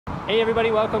Hey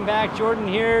everybody, welcome back. Jordan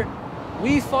here.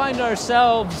 We find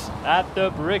ourselves at the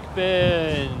Brick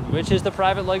Bin, which is the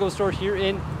private Lego store here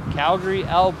in Calgary,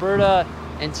 Alberta.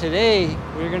 And today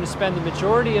we're going to spend the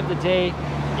majority of the day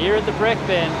here at the Brick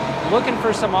Bin looking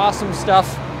for some awesome stuff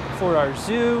for our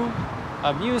zoo,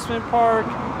 amusement park,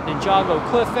 Ninjago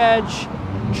Cliff Edge,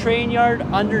 train yard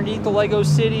underneath the Lego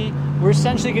City. We're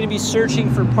essentially going to be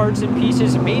searching for parts and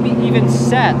pieces, maybe even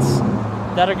sets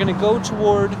that are going to go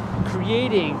toward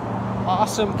creating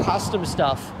awesome custom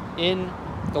stuff in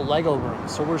the Lego room.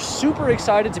 So we're super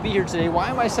excited to be here today. Why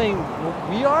am I saying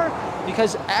we are?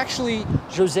 Because actually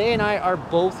Jose and I are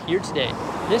both here today.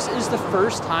 This is the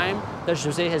first time that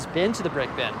Jose has been to the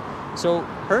Brick Bin. So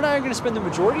her and I are going to spend the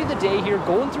majority of the day here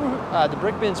going through the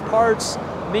Brick Bin's parts,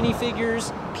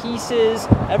 minifigures, pieces,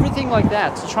 everything like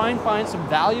that, to try and find some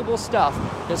valuable stuff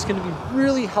that's going to be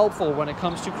really helpful when it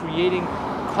comes to creating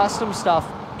custom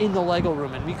stuff in the Lego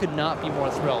room, and we could not be more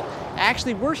thrilled.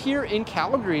 Actually, we're here in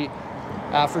Calgary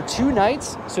for 2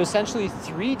 nights, so essentially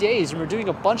 3 days, and we're doing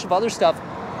a bunch of other stuff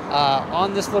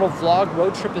on this little vlog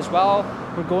road trip as well.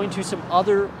 We're going to some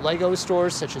other Lego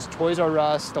stores such as Toys R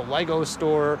Us, the Lego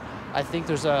store. I think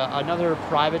there's another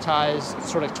privatized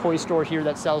sort of toy store here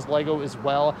that sells Lego as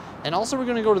well. And also we're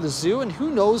gonna go to the zoo, and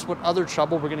who knows what other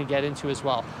trouble we're gonna get into as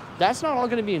well. That's not all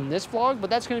gonna be in this vlog, but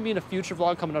that's gonna be in a future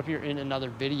vlog coming up here in another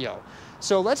video.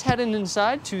 So let's head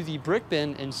inside to the Brick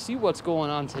Bin and see what's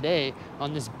going on today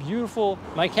on this beautiful,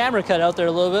 my camera cut out there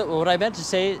a little bit, but what I meant to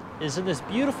say is in this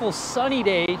beautiful sunny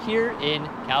day here in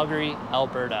Calgary,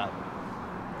 Alberta.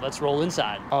 Let's roll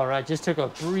inside. All right, just took a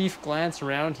brief glance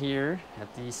around here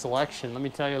at the selection. Let me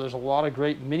tell you, there's a lot of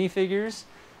great minifigures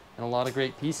and a lot of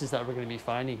great pieces that we're gonna be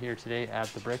finding here today at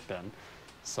the Brick Bin.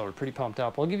 So we're pretty pumped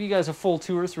up. I'll give you guys a full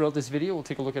tour throughout this video. We'll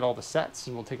take a look at all the sets,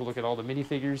 and we'll take a look at all the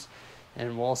minifigures,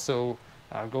 and we'll also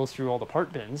go through all the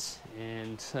part bins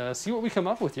and see what we come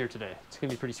up with here today. It's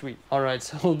gonna be pretty sweet. All right,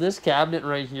 so this cabinet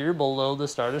right here below the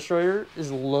Star Destroyer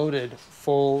is loaded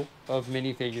full of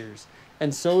minifigures.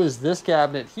 And so is this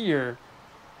cabinet here.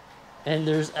 And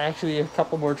there's actually a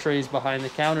couple more trays behind the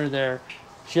counter there,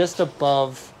 just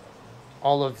above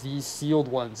all of these sealed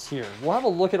ones here. We'll have a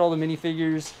look at all the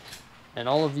minifigures and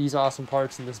all of these awesome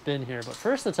parts in this bin here. But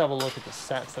first, let's have a look at the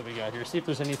sets that we got here. See if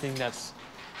there's anything that's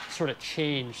sort of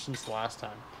changed since the last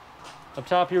time. Up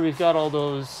top here, we've got all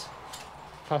those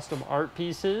custom art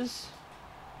pieces,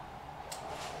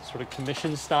 sort of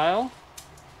commission style.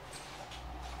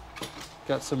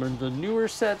 Got some of the newer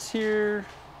sets here,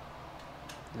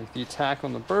 like the Attack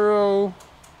on the Burrow.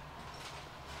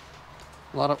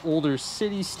 A lot of older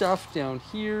city stuff down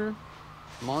here.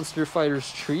 Monster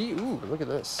Fighter's Tree. Ooh, look at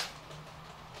this.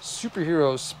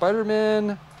 Superheroes,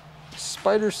 Spider-Man,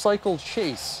 Spider Cycle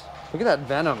Chase. Look at that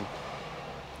Venom.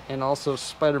 And also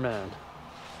Spider-Man.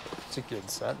 It's a good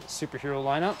set. Superhero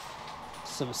lineup.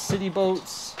 Some city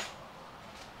boats.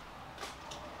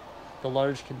 The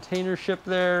large container ship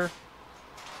there.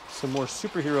 Some more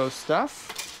superhero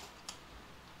stuff.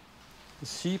 The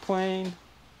seaplane.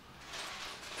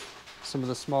 Some of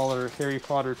the smaller Harry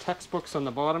Potter textbooks on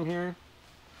the bottom here.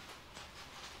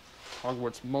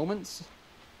 Hogwarts Moments.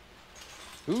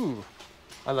 Ooh,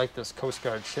 I like this Coast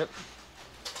Guard ship.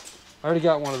 I already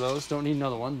got one of those. Don't need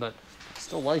another one, but I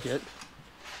still like it.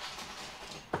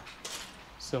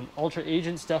 Some Ultra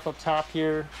Agent stuff up top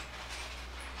here.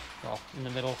 Well, in the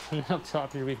middle. And up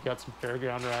top here, we've got some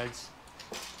fairground rides.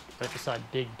 Right beside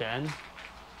Big Ben.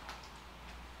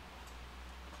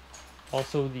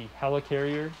 Also the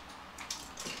helicarrier.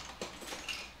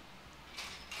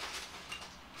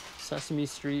 Sesame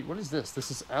Street. What is this?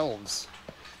 This is elves.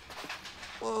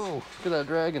 Whoa, look at that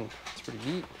dragon. It's pretty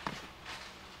neat.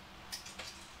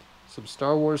 Some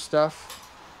Star Wars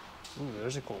stuff. Ooh,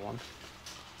 there's a cool one.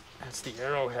 That's the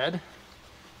Arrowhead.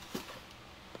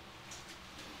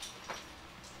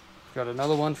 Got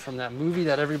another one from that movie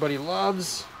that everybody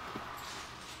loves.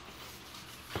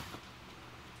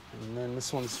 And then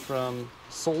this one's from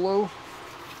Solo.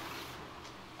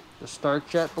 The Stark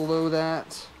Jet below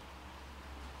that.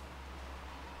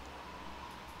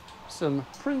 Some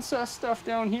princess stuff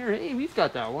down here. Hey, we've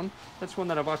got that one. That's one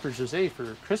that I bought for Jose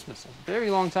for Christmas a very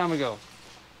long time ago.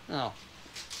 No,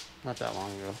 not that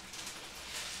long ago.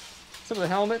 Some of the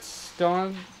helmets.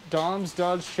 Dom's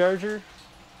Dodge Charger.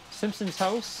 Simpsons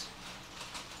House.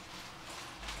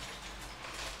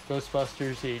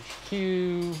 Ghostbusters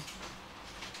HQ.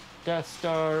 Death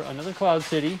Star, another Cloud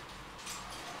City,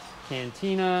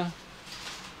 Cantina,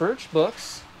 Birch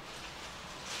Books,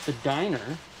 the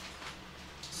Diner,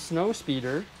 Snow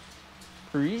Speeder,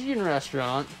 Parisian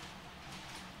Restaurant,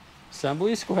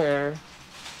 Assembly Square,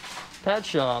 Pet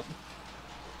Shop,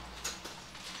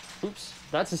 Oops,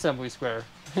 that's Assembly Square.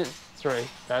 Sorry,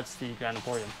 that's the Grand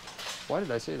Emporium. Why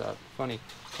did I say that? Funny.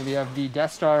 And we have the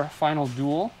Death Star Final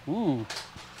Duel. Ooh.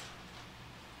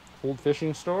 Old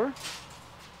fishing store.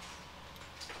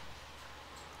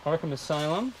 Arkham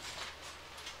Asylum.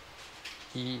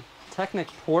 The Technic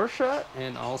Porsche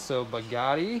and also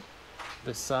Bugatti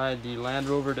beside the Land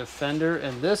Rover Defender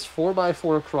and this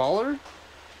 4x4 crawler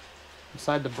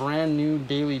beside the brand new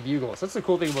Daily Bugle. So that's the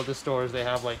cool thing about this store is they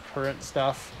have like current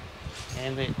stuff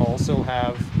and they also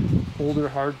have older,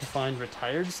 hard to find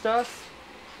retired stuff.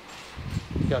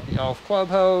 You've got the Elf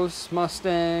Clubhouse,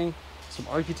 Mustang, some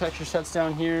architecture sets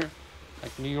down here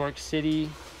like New York City,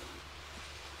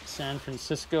 San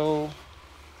Francisco,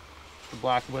 the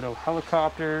Black Widow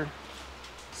helicopter,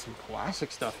 some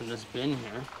classic stuff in this bin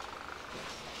here.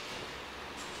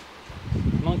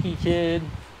 Monkey Kid,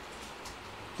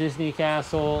 Disney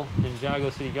Castle,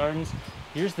 Ninjago City Gardens.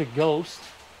 Here's the Ghost.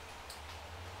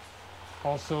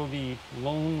 Also the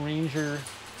Lone Ranger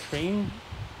train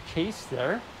chase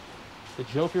there. The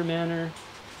Joker Manor.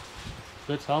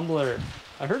 The Tumbler.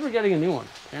 I heard we're getting a new one,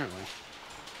 apparently.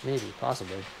 Maybe,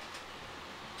 possibly.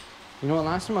 You know what,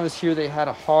 last time I was here they had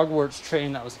a Hogwarts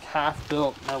train that was half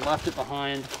built. I left it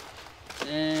behind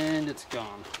and it's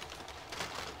gone.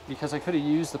 Because I could have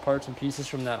used the parts and pieces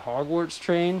from that Hogwarts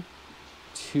train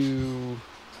to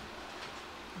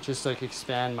just like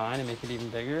expand mine and make it even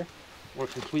bigger. Or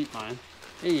complete mine.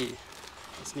 Hey,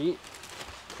 that's neat.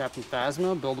 Captain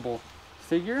Phasma, buildable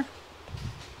figure.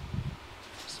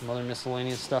 Some other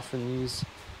miscellaneous stuff in these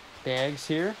bags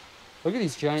here. Look at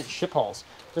these giant ship hulls.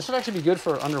 This would actually be good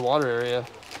for our underwater area.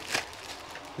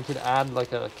 We could add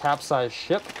like a capsized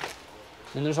ship.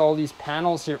 And there's all these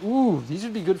panels here. Ooh, these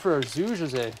would be good for our zoo,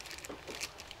 Jose.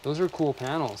 Those are cool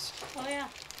panels. Oh yeah,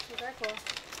 those are cool.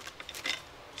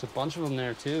 There's a bunch of them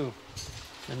there too.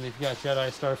 And we've got Jedi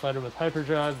Starfighter with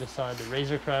hyperdrive beside the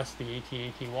Razor Crest, the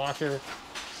AT-AT Walker,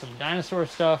 some dinosaur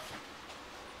stuff,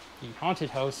 the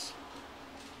Haunted House,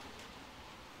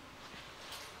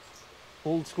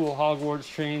 old school Hogwarts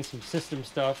train, some system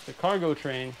stuff, the cargo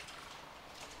train,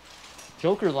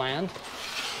 Joker Land,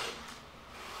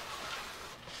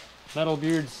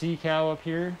 Metalbeard Sea Cow up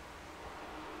here,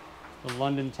 the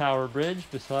London Tower Bridge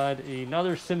beside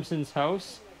another Simpsons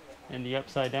house, and the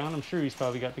Upside Down. I'm sure he's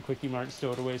probably got the Quickie Mart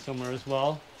stowed away somewhere as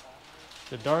well.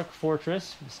 The Dark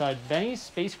Fortress beside Benny's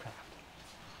Spacecraft.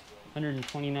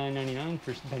 $129.99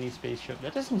 for Benny's spaceship.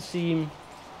 That doesn't seem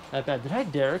that bad. Did I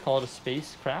dare call it a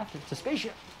spacecraft? It's a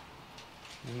spaceship.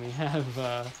 And we have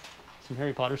some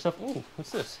Harry Potter stuff. Oh,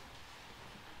 what's this?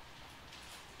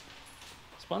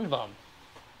 SpongeBob.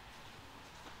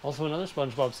 Also another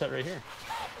SpongeBob set right here.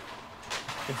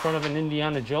 In front of an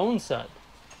Indiana Jones set.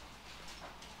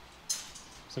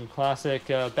 Some classic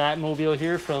Batmobile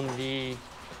here from the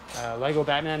Lego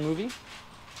Batman movie.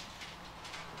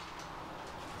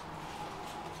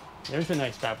 There's a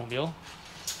nice Batmobile.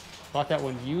 Bought that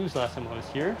one used last time I was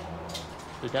here.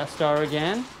 The Death Star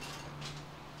again.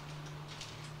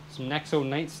 Some Nexo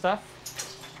Knight stuff.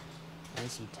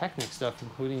 And some Technic stuff,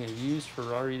 including a used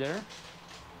Ferrari there.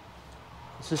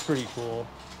 This is pretty cool.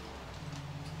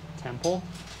 Temple.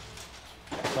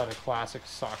 Got a classic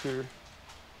soccer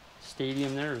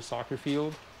stadium there, or soccer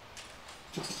field.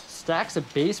 Stacks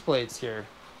of base plates here.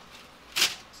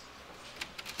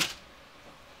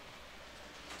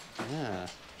 Yeah.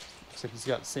 Looks like he's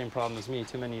got the same problem as me.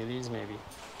 Too many of these, maybe.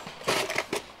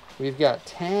 We've got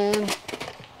tan,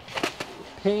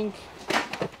 pink,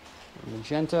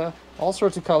 magenta, all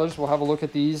sorts of colors. We'll have a look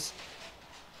at these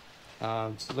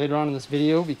later on in this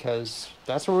video because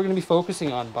that's what we're going to be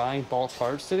focusing on, buying bulk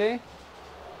parts today.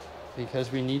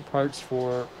 Because we need parts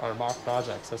for our mock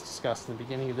projects as discussed in the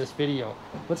beginning of this video.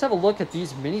 Let's have a look at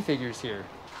these minifigures here.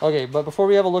 Okay, but before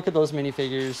we have a look at those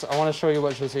minifigures, I want to show you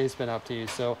what Jose's been up to.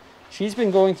 So she's been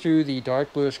going through the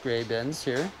dark bluish gray bins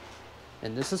here.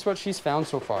 And this is what she's found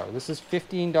so far. This is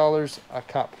 $15 a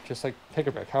cup, just like pick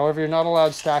a brick. However, you're not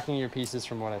allowed stacking your pieces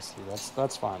from what I see.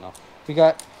 That's fine though. We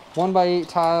got 1x8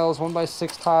 tiles,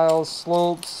 1x6 tiles,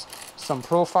 slopes, some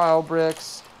profile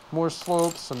bricks, more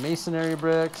slopes, some masonry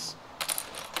bricks,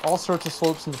 all sorts of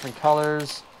slopes in different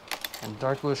colors, and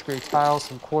dark bluish gray tiles,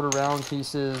 some quarter round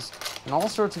pieces, and all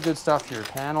sorts of good stuff here,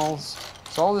 panels.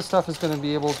 So all this stuff is going to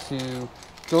be able to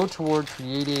go toward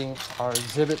creating our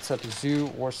exhibits at the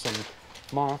zoo or some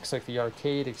mocks like the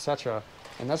arcade, etc.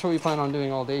 And that's what we plan on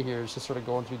doing all day here, is just sort of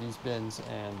going through these bins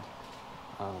and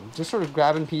just sort of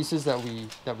grabbing pieces that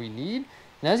we need.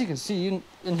 And as you can see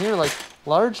in here, like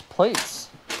large plates,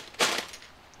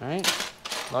 all right,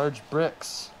 large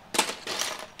bricks.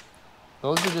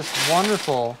 Those are just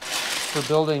wonderful for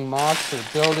building mocks or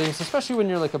buildings, especially when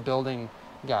you're like a building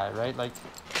guy, right? Like,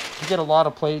 you get a lot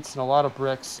of plates and a lot of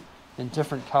bricks in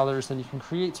different colors, and you can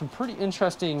create some pretty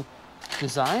interesting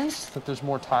designs. Like, there's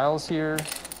more tiles here.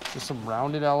 There's some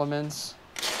rounded elements.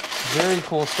 Very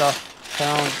cool stuff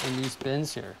found in these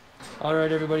bins here. All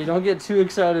right, everybody, don't get too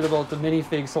excited about the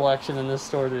minifig selection in this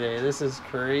store today. This is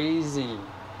crazy.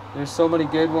 There's so many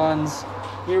good ones.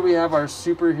 Here we have our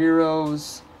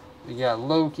superheroes. We got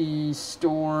Loki,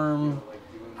 Storm,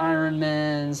 Iron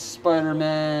Man,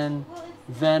 Spider-Man,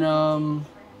 Venom,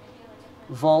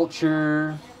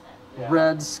 Vulture,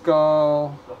 Red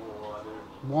Skull,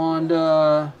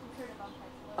 Wanda,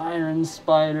 Iron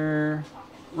Spider,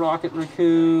 Rocket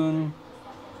Raccoon,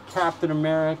 Captain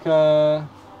America,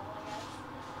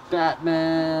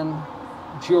 Batman,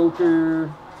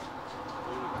 Joker,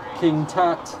 King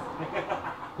Tut,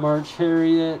 March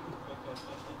Harriet,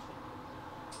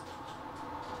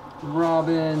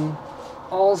 Robin,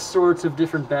 all sorts of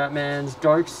different Batmans.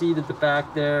 Darkseid at the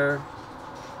back there.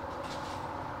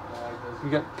 We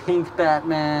got Pink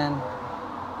Batman,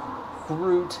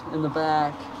 Groot in the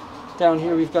back. Down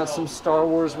here we've got some Star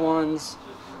Wars ones.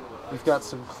 We've got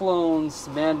some clones,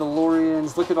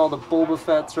 Mandalorians. Look at all the Boba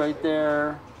Fett's right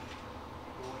there.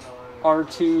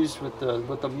 R2s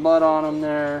with the mud on them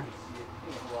there.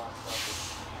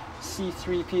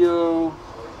 C-3PO,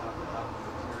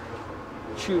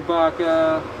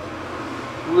 Chewbacca,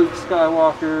 Luke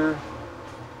Skywalker,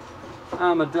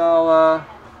 Amidala,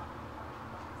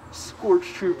 Scorch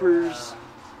Troopers.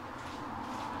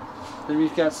 Then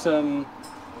we've got some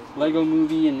Lego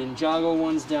Movie and Ninjago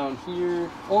ones down here.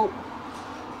 Oh,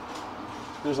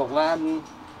 there's Aladdin,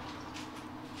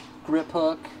 Grip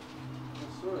Hook,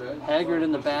 Hagrid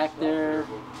in the back there,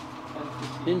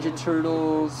 Ninja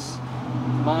Turtles,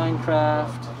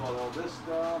 Minecraft,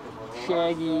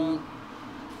 Shaggy,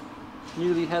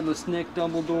 Nearly Headless Nick,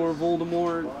 Dumbledore,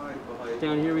 Voldemort.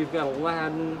 Down here we've got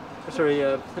Aladdin,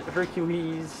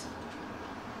 Hercules,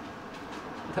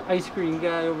 the ice cream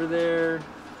guy over there,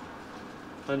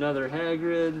 another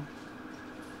Hagrid,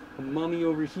 a mummy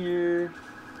over here.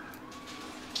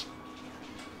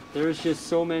 There's just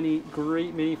so many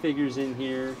great minifigures in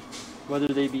here, whether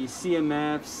they be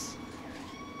CMFs.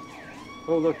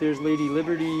 Oh look, there's Lady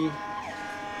Liberty,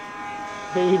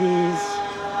 Hades,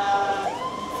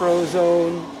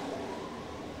 Frozone.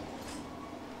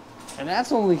 And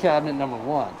that's only cabinet number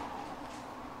 1.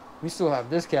 We still have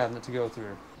this cabinet to go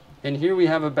through. And here we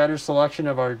have a better selection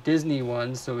of our Disney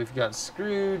ones. So we've got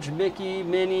Scrooge, Mickey,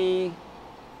 Minnie.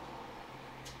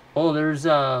 Oh, there's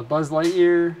Buzz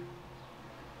Lightyear,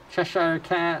 Cheshire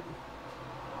Cat.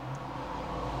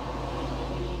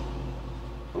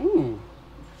 Ooh,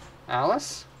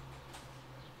 Alice,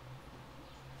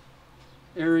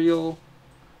 Ariel,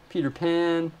 Peter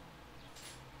Pan,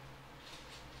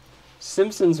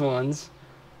 Simpsons ones.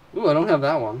 Ooh, I don't have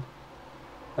that one.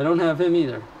 I don't have him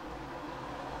either.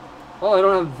 Oh, I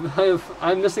don't have,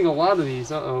 I'm missing a lot of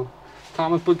these. Uh-oh.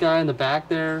 Comic book guy in the back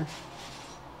there.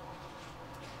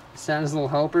 Santa's Little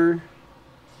Helper.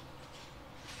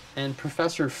 And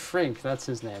Professor Frink, that's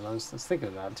his name. I was thinking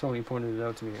of that. Tony pointed it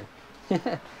out to me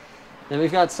here. Then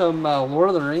we've got some Lord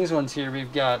of the Rings ones here.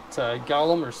 We've got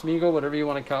Gollum or Smeagol, whatever you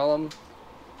want to call them.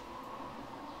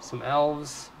 Some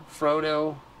elves,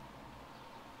 Frodo,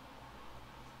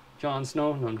 Jon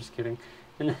Snow. No, I'm just kidding.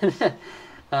 And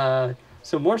then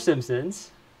some more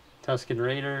Simpsons. Tusken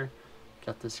Raider.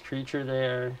 Got this creature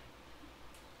there.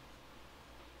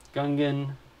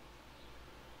 Gungan.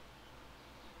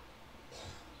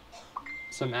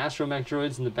 Some astromech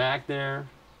droids in the back there.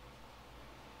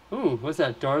 Ooh, what's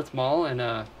that? Darth Maul in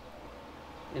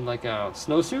like a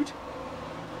snowsuit?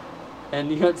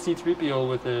 And you got C-3PO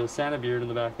with a Santa beard in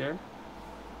the back there.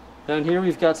 Down here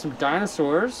we've got some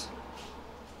dinosaurs.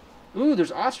 Ooh,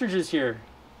 there's ostriches here.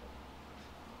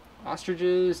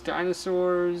 Ostriches,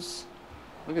 dinosaurs.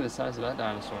 Look at the size of that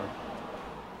dinosaur.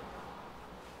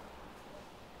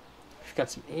 We've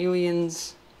got some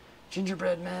aliens,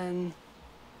 gingerbread men,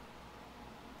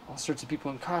 all sorts of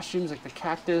people in costumes like the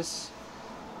cactus,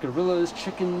 gorillas,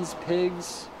 chickens,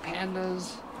 pigs,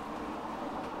 pandas.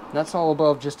 And that's all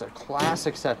above just a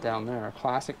classic set down there, a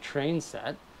classic train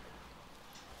set.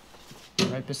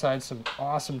 Right beside some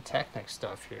awesome Technic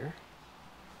stuff here.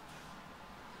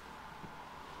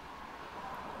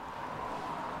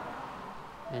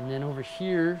 And then over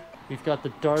here, we've got the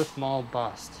Darth Maul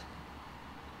bust.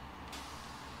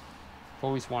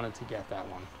 Always wanted to get that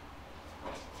one.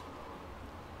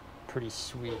 Pretty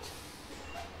sweet.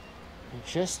 And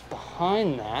just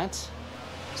behind that,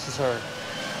 this is our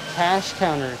cash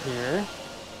counter here.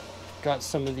 Got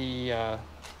some of the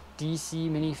DC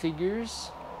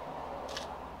minifigures.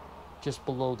 just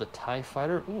below the TIE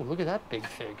Fighter. Ooh, look at that big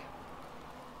fig.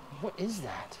 What is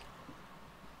that?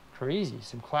 Crazy.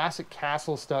 Some classic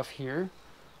castle stuff here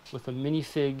with a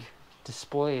minifig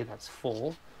display that's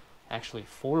full. Actually,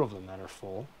 4 of them that are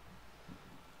full.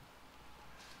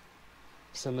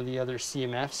 Some of the other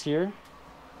CMFs here.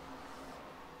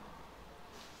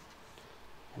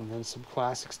 And then some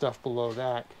classic stuff below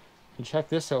that. And check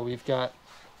this out, we've got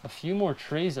a few more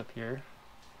trays up here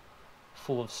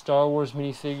full of Star Wars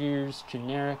minifigures,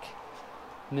 generic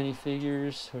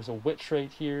minifigures. There's a witch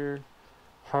right here,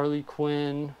 Harley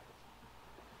Quinn.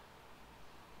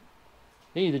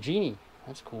 Hey, the genie,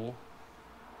 that's cool.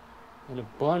 And a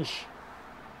bunch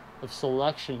of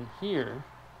selection here.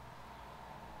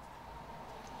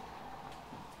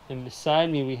 And beside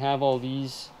me we have all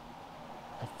these,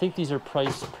 I think these are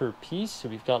priced per piece. So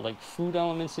we've got like food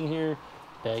elements in here,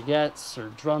 baguettes or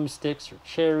drumsticks or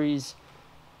cherries.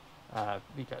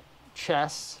 We got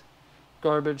chests,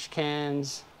 garbage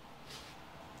cans,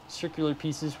 circular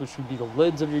pieces, which would be the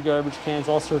lids of your garbage cans,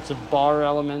 all sorts of bar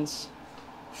elements,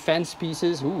 fence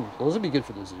pieces. Ooh, those would be good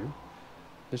for the zoo.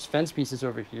 There's fence pieces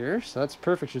over here, so that's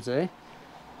perfect, should say.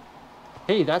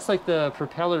 Hey, that's like the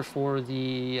propeller for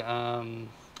the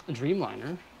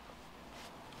Dreamliner.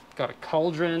 Got a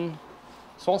cauldron.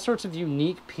 So all sorts of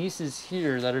unique pieces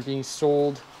here that are being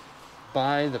sold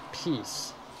by the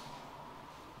piece.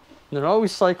 And they're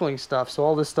always cycling stuff, so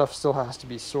all this stuff still has to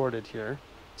be sorted here.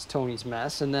 It's Tony's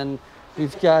mess. And then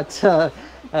we've got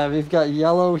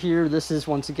yellow here. This is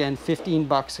once again 15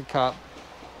 bucks a cup.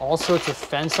 All sorts of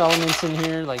fence elements in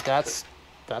here. Like that's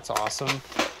awesome.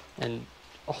 And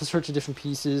all sorts of different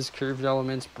pieces, curved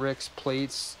elements, bricks,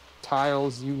 plates,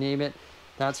 tiles, you name it.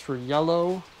 That's for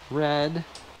yellow, red,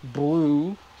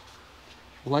 blue,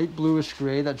 light bluish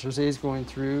gray that Jose's going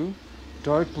through,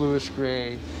 dark bluish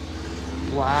gray,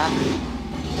 black,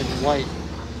 and white.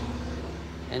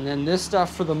 And then this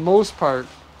stuff for the most part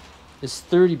is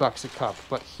 30 bucks a cup.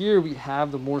 But here we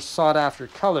have the more sought after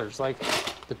colors like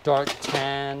the dark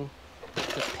tan,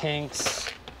 the pinks,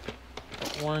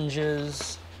 the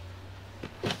oranges,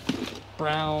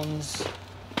 browns,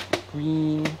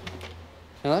 green.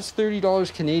 Now that's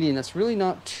 $30 Canadian. That's really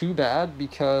not too bad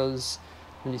because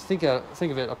when you think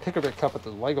of it, a pick-a-brick cup at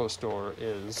the Lego store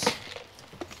is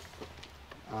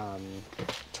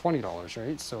 $20,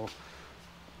 right? So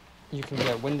you can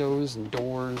get windows and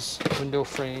doors, window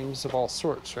frames of all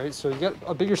sorts, right? So you get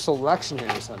a bigger selection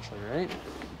here essentially, right?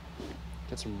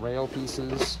 Get some rail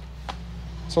pieces.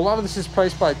 So a lot of this is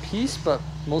priced by piece, but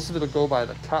most of it will go by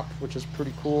the cup, which is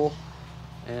pretty cool.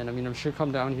 And I mean, I'm sure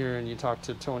come down here and you talk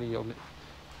to Tony, he'll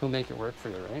make it work for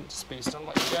you, right? Just based on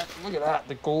what you get. Look at that,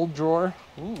 the gold drawer.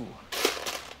 Ooh,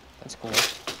 that's cool.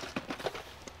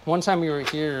 One time we were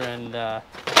here and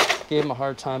gave him a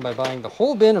hard time by buying the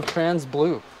whole bin of Trans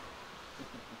Blue.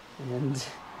 And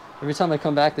every time I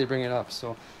come back, they bring it up.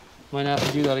 So might have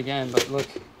to do that again, but look,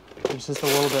 there's just a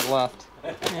little bit left.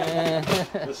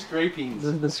 The scrapings.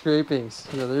 The scrapings.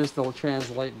 Yeah, there's the Trans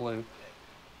Light Blue.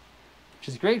 Which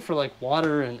is great for like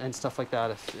water and stuff like that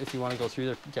if you want to go through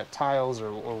there, get tiles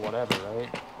or whatever,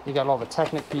 right? You got all the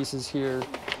Technic pieces here.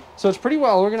 So it's pretty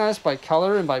well organized by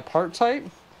color and by part type.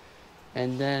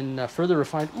 And then further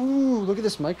refined. Ooh, look at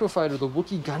this microfighter, the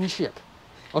Wookiee gunship.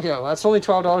 Okay, well, that's only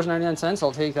 $12.99.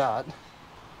 I'll take that.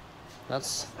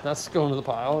 That's going to the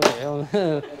pile.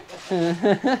 Okay.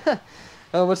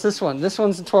 Oh, what's this one? This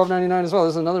one's $12.99 as well.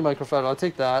 There's another microfighter. I'll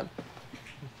take that.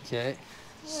 Okay,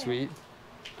 sweet.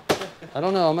 I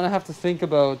don't know. I'm going to have to think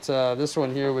about this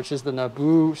one here, which is the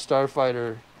Naboo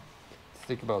Starfighter.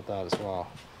 Think about that as well.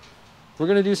 We're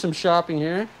going to do some shopping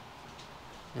here.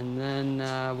 And then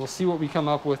we'll see what we come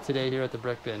up with today here at the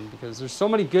Brick Bin. Because there's so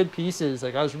many good pieces.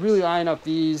 Like, I was really eyeing up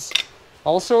these.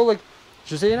 Also, like,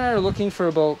 Jose and I are looking for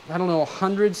about, I don't know,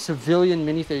 100 civilian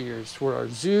minifigures for our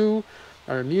zoo,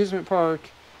 our amusement park.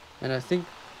 And I think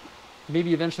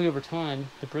maybe eventually over time,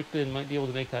 the Brick Bin might be able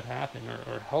to make that happen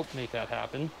or help make that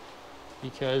happen.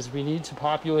 Because we need to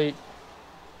populate,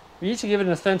 we need to give it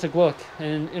an authentic look.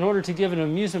 And in order to give an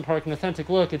amusement park an authentic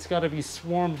look, it's got to be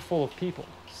swarmed full of people.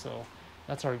 So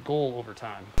that's our goal over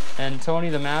time. And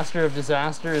Tony, the master of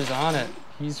disaster, is on it.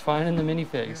 He's finding the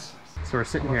minifigs. So we're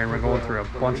sitting here and we're going through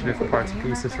a bunch of different parts and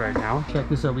pieces right now. Check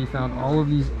this out. We found all of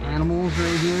these animals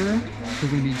right here.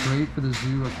 They're going to be great for the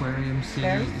zoo, aquarium, city,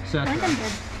 etc.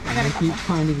 And I keep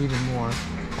finding even more.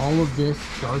 All of this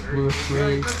dark bluish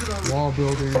gray, wall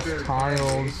builders,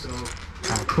 tiles,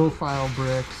 profile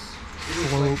bricks,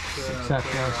 slopes, etc.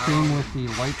 Same with the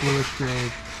light bluish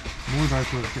gray, more dark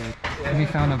bluish gray. And we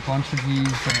found a bunch of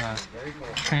these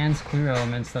trans clear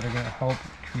elements that are going to help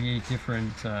create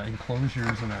different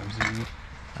enclosures in our zoo.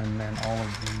 and then all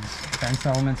of these fence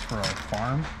elements for our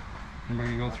farm. And we're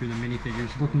gonna go through the minifigures,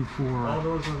 looking for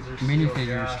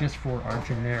minifigures just for our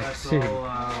generic city.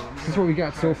 This is what we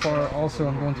got so far. Also,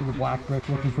 I'm going through the black brick,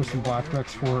 looking for some black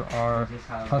bricks for our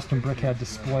custom brickhead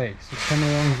display. So it's coming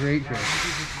along great here.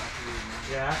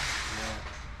 Yeah.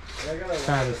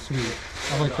 That is sweet.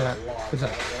 I like that. What's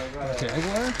that?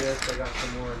 Jaguar?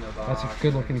 That's a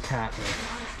good looking cat.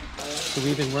 So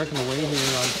we've been working away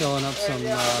here on filling up some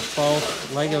bulk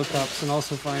Lego cups and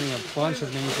also finding a bunch of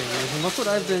minifigures. And look what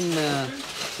I've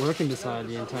been working beside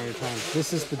the entire time.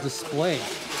 This is the display.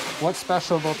 What's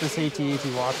special about this AT-AT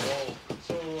Walker?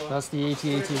 That's the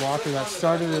AT-AT Walker that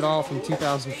started it all from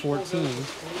 2014.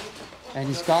 And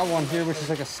he's got one here which is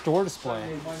like a store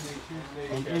display.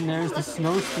 And in there's the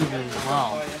snow scooter as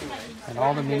well. And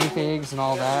all the minifigs and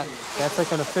all that. That's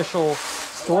like an official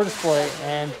store display,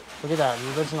 and look at that,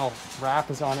 the original wrap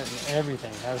is on it and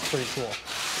everything. That's pretty cool.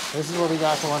 This is what we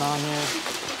got going on here.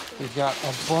 We've got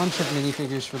a bunch of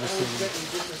minifigures for the city.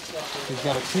 We've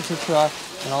got a pizza truck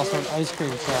and also an ice cream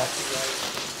truck.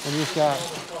 And we've got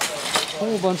a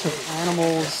whole bunch of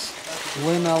animals,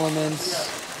 limb elements,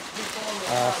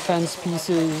 fence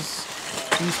pieces,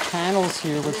 these panels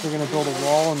here which we're going to build a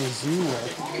wall in the zoo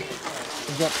with.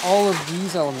 We've got all of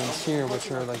these elements here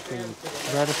which are like the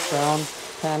reddish brown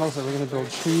panels that we're going to build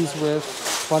trees with,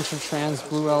 a bunch of trans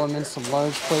blue elements, some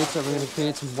large plates that we're going to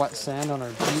create some wet sand on our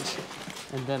beach,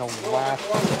 and then a whack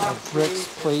of bricks,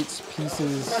 plates,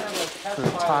 pieces for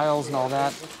tiles and all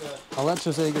that. I'll let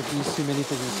Jose get these two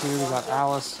minifigures here. We've got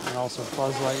Alice and also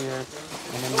Buzz Lightyear,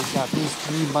 and then we've got these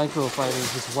 3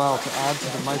 microfighters as well to add to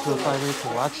the microfighter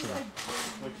collection.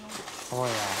 Oh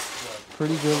yeah,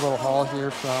 pretty good little haul here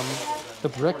from the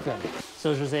brick bin.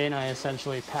 So Jose and I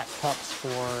essentially pack cups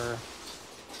for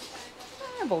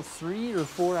about 3 or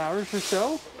 4 hours or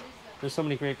so. There's so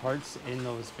many great parts in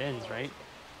those bins, right?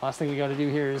 Last thing we got to do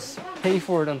here is pay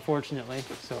for it, unfortunately.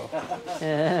 So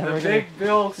the big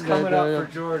bill's coming up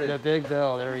for Jordan. The big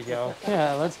bill, there we go.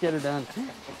 Yeah, let's get it done.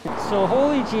 So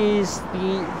holy geez,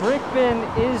 the brick bin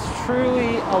is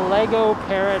truly a Lego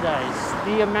paradise.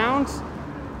 The amount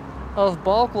of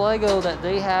bulk Lego that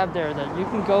they have there that you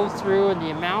can go through, and the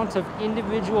amount of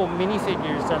individual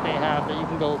minifigures that they have that you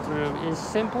can go through is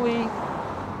simply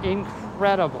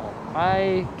incredible.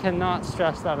 I cannot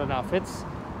stress that enough.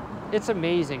 It's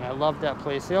amazing. I love that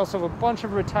place. They also have a bunch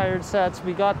of retired sets.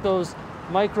 We got those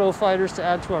micro fighters to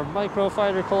add to our micro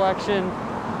fighter collection,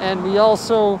 and we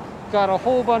also got a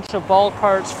whole bunch of bulk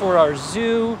parts for our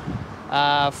zoo,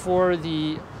 for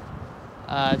the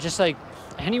just like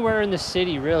anywhere in the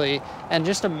city really, and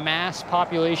just a mass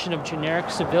population of generic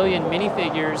civilian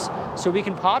minifigures so we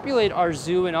can populate our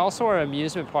zoo and also our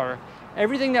amusement park.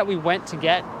 Everything that we went to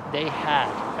get, they had,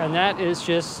 and that is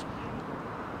just,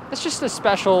 it's just a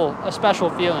special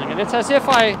feeling. And it's as if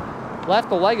I left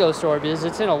the Lego store, because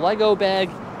it's in a Lego bag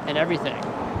and everything.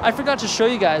 I forgot to show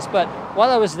you guys, but while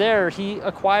I was there, he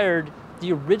acquired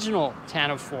the original Tan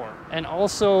of 4 and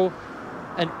also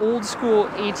an old school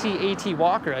AT-AT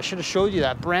Walker. I should have showed you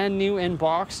that, brand new in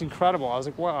box, incredible. I was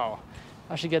like, wow,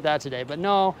 I should get that today. But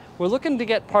no, we're looking to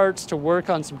get parts to work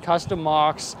on some custom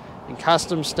mocks and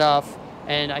custom stuff,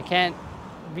 and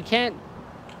we can't,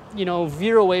 you know,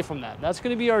 veer away from that. That's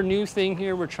going to be our new thing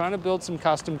here. We're trying to build some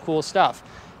custom cool stuff,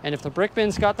 and if the brick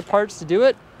bin's got the parts to do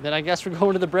it, then I guess we're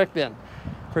going to the brick bin.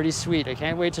 Pretty sweet. I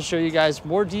can't wait to show you guys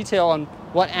more detail on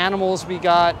what animals we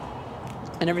got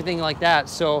and everything like that.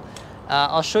 So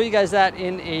I'll show you guys that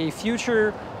in a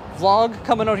future vlog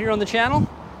coming out here on the channel.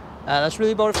 That's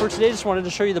really about it for today. Just wanted to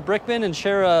show you the brick bin and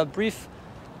share a brief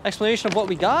explanation of what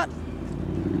we got.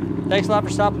 Thanks a lot for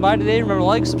stopping by today. Remember to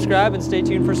like, subscribe, and stay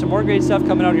tuned for some more great stuff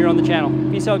coming out here on the channel.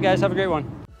 Peace out, guys. Have a great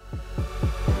one.